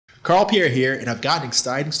Carl Pierre here, and I've got an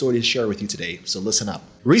exciting story to share with you today, so listen up.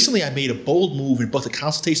 Recently, I made a bold move and booked a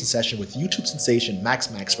consultation session with YouTube sensation Max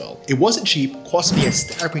Maxwell. It wasn't cheap, cost me a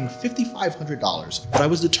staggering $5,500, but I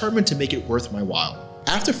was determined to make it worth my while.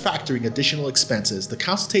 After factoring additional expenses, the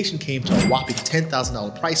consultation came to a whopping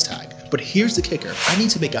 $10,000 price tag. But here's the kicker. I need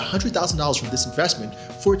to make $100,000 from this investment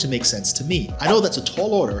for it to make sense to me. I know that's a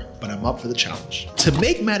tall order, but I'm up for the challenge. To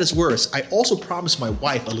make matters worse, I also promised my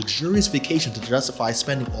wife a luxurious vacation to justify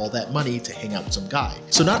spending all that money to hang out with some guy.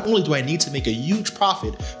 So not only do I need to make a huge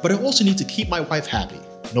profit, but I also need to keep my wife happy.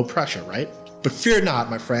 No pressure, right? But fear not,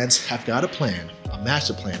 my friends, I've got a plan, a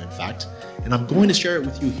master plan in fact, and I'm going to share it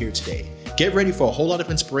with you here today. Get ready for a whole lot of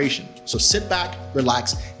inspiration. So sit back,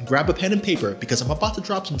 relax, and grab a pen and paper because I'm about to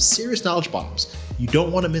drop some serious knowledge bombs. You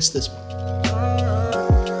don't want to miss this one.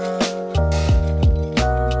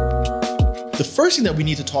 The first thing that we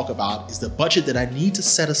need to talk about is the budget that I need to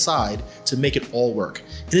set aside to make it all work.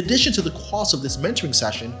 In addition to the cost of this mentoring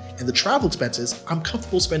session and the travel expenses, I'm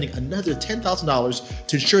comfortable spending another $10,000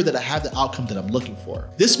 to ensure that I have the outcome that I'm looking for.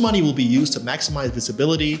 This money will be used to maximize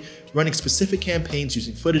visibility, running specific campaigns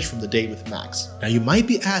using footage from the date with Max. Now you might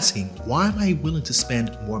be asking, why am I willing to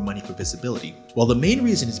spend more money for visibility? Well, the main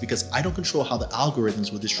reason is because I don't control how the algorithms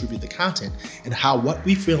will distribute the content and how what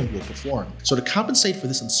we film will perform. So to compensate for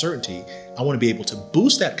this uncertainty, I want to be able to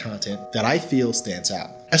boost that content that I feel stands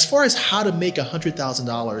out. As far as how to make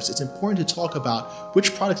 $100,000, it's important to talk about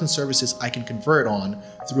which products and services I can convert on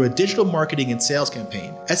through a digital marketing and sales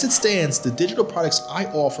campaign. As it stands, the digital products I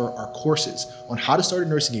offer are courses on how to start a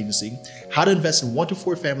nursing agency, how to invest in 1 to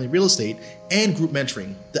 4 family real estate, and group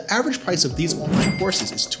mentoring. The average price of these online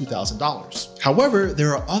courses is $2,000. However,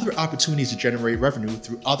 there are other opportunities to generate revenue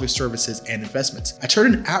through other services and investments. I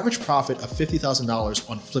turn an average profit of $50,000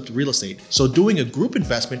 on flipped real estate, so doing a group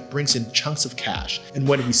investment brings in chunks of cash. And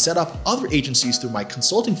when we set up other agencies through my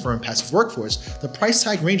consulting firm, Passive Workforce, the price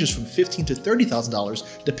tag ranges from $15,000 to $30,000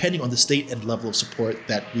 depending on the state and level of support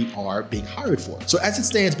that we are being hired for. So as it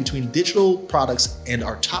stands between digital products and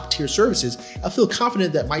our top tier services, I feel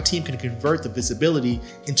confident that my team can convert the visibility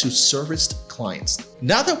into serviced clients.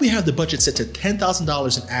 Now that we have the budget set to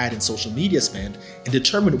 $10,000 in ad and social media spend and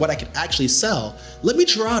determine what I can actually sell, let me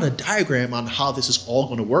draw out a diagram on how this is all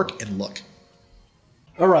going to work and look.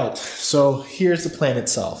 All right, so here's the plan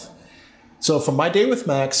itself. So for my day with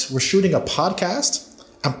Max, we're shooting a podcast.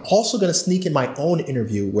 I'm also going to sneak in my own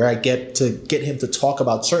interview where I get him to talk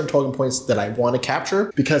about certain talking points that I want to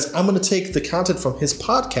capture, because I'm going to take the content from his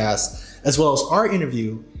podcast as well as our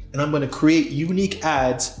interview, and I'm going to create unique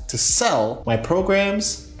ads to sell my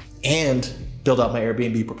programs and build out my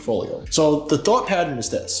Airbnb portfolio. So the thought pattern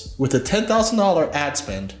is this: with a $10,000 ad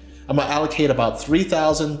spend, I'm gonna allocate about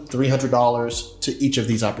 $3,300 to each of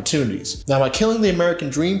these opportunities. Now, my Killing the American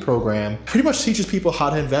Dream program pretty much teaches people how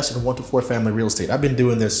to invest in 1 to 4 family real estate. I've been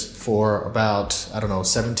doing this for about,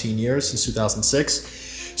 17 years, since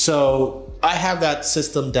 2006. So I have that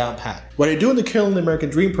system down pat. What I do in the Killing the American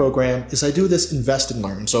Dream program is I do this invest and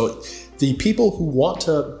learn. So the people who want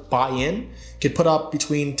to buy in can put up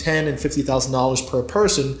between $10,000 and $50,000 per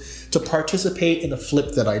person to participate in a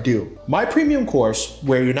flip that I do. My premium course,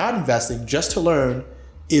 where you're not investing just to learn,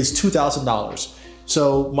 is $2,000.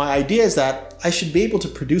 So my idea is that I should be able to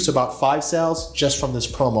produce about 5 sales just from this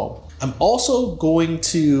promo. I'm also going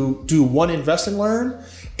to do 1 invest and learn,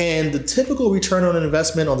 and the typical return on an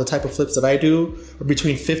investment on the type of flips that I do are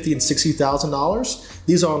between $50,000 and $60,000.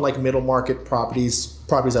 These are on like middle market properties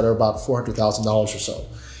that are about $400,000 or so.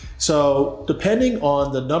 So depending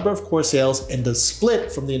on the number of course sales and the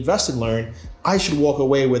split from the invest and learn, I should walk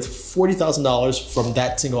away with $40,000 from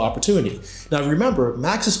that single opportunity. Now remember,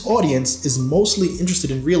 Max's audience is mostly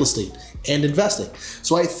interested in real estate and investing.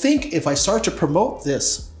 So I think if I start to promote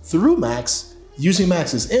this through Max, using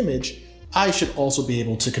Max's image, I should also be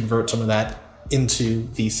able to convert some of that into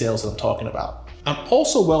the sales that I'm talking about. I'm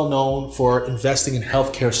also well known for investing in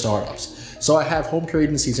healthcare startups. So I have home care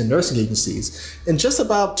agencies and nursing agencies. And just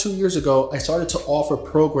about 2 years ago, I started to offer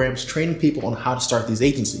programs training people on how to start these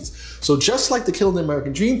agencies. So just like the Killing the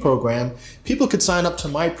American Dream program, people could sign up to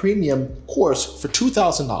my premium course for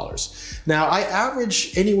 $2,000. Now I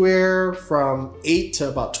average anywhere from $8,000 to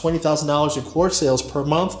about $20,000 in course sales per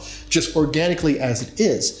month, just organically as it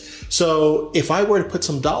is. So if I were to put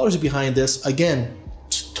some dollars behind this, again,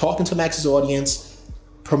 talking to Max's audience,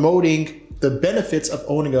 promoting the benefits of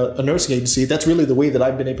owning a nursing agency, that's really the way that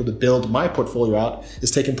I've been able to build my portfolio out, is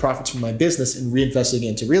taking profits from my business and reinvesting it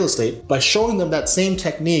into real estate. By showing them that same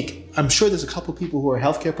technique, I'm sure there's a couple people who are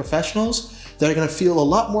healthcare professionals that are gonna feel a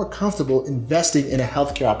lot more comfortable investing in a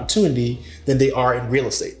healthcare opportunity than they are in real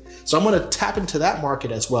estate. So I'm going to tap into that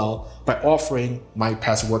market as well by offering my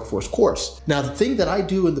passive workforce course. Now, the thing that I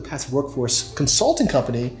do in the passive workforce consulting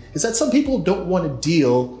company is that some people don't want to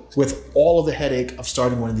deal with all of the headache of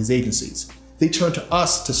starting one of these agencies. They turn to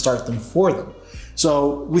us to start them for them.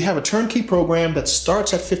 So we have a turnkey program that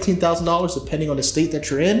starts at $15,000 depending on the state that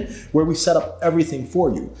you're in, where we set up everything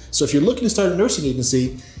for you. So if you're looking to start a nursing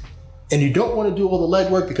agency and you don't want to do all the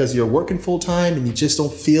legwork because you're working full time and you just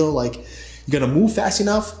don't feel like you're going to move fast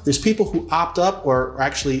enough, there's people who opt up or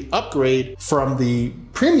actually upgrade from the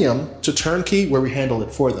premium to turnkey, where we handle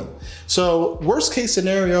it for them. So worst case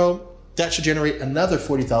scenario, that should generate another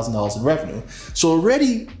 $40,000 in revenue. So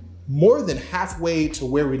already more than halfway to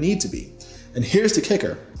where we need to be. And here's the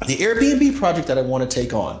kicker. The Airbnb project that I want to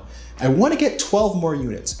take on, I want to get 12 more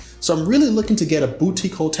units. So I'm really looking to get a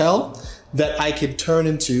boutique hotel that I could turn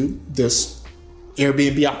into this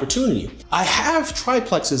Airbnb opportunity. I have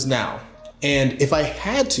triplexes now, and if I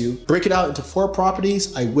had to break it out into 4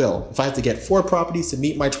 properties, I will. If I have to get 4 properties to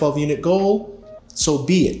meet my 12-unit goal, so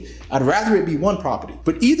be it. I'd rather it be 1 property.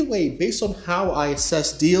 But either way, based on how I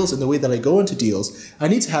assess deals and the way that I go into deals, I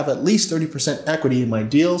need to have at least 30% equity in my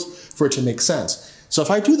deals for it to make sense. So if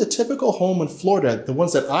I do the typical home in Florida, the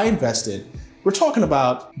ones that I invested, we're talking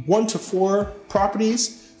about 1 to 4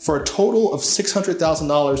 properties for a total of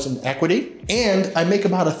 $600,000 in equity. And I make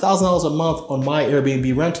about $1,000 a month on my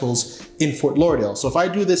Airbnb rentals in Fort Lauderdale. So if I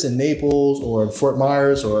do this in Naples or in Fort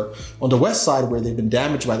Myers or on the west side where they've been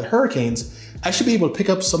damaged by the hurricanes, I should be able to pick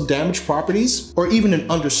up some damaged properties or even an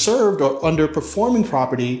underserved or underperforming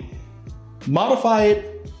property, modify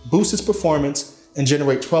it, boost its performance, and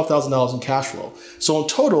generate $12,000 in cash flow. So in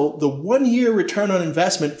total, the 1-year return on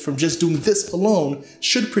investment from just doing this alone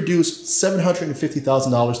should produce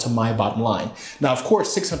 $750,000 to my bottom line. Now, of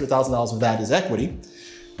course, $600,000 of that is equity,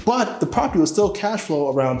 but the property will still cash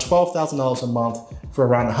flow around $12,000 a month for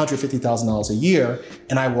around $150,000 a year,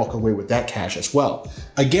 and I walk away with that cash as well.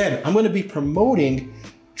 Again, I'm going to be promoting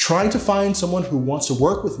trying to find someone who wants to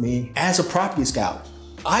work with me as a property scout.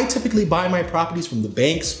 I typically buy my properties from the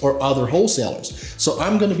banks or other wholesalers. So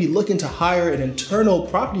I'm going to be looking to hire an internal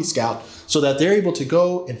property scout so that they're able to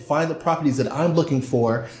go and find the properties that I'm looking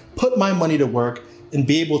for, put my money to work, and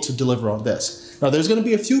be able to deliver on this. Now, there's going to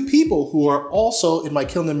be a few people who are also in my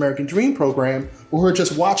Killing the American Dream program, or who are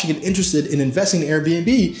just watching and interested in investing in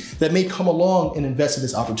Airbnb, that may come along and invest in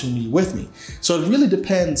this opportunity with me. So it really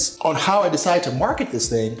depends on how I decide to market this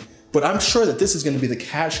thing, but I'm sure that this is going to be the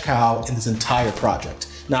cash cow in this entire project.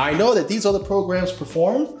 Now, I know that these other programs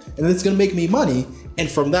perform, and it's going to make me money, and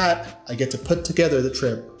from that, I get to put together the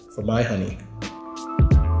trip for my honey.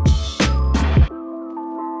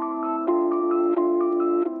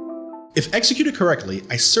 If executed correctly,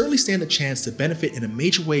 I certainly stand a chance to benefit in a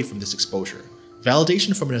major way from this exposure,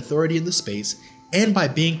 validation from an authority in the space, and by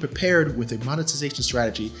being prepared with a monetization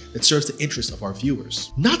strategy that serves the interests of our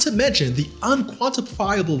viewers. Not to mention the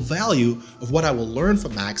unquantifiable value of what I will learn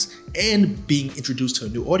from Max and being introduced to a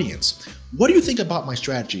new audience. What do you think about my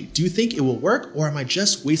strategy? Do you think it will work, or am I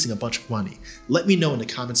just wasting a bunch of money? Let me know in the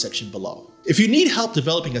comment section below. If you need help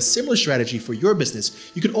developing a similar strategy for your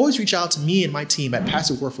business, you can always reach out to me and my team at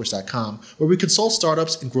passiveworkforce.com, where we consult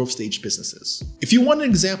startups and growth stage businesses. If you want an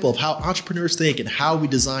example of how entrepreneurs think and how we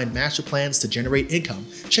design master plans to generate income,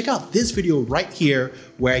 check out this video right here,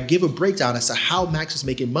 where I give a breakdown as to how Max is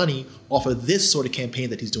making money off of this sort of campaign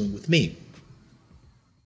that he's doing with me.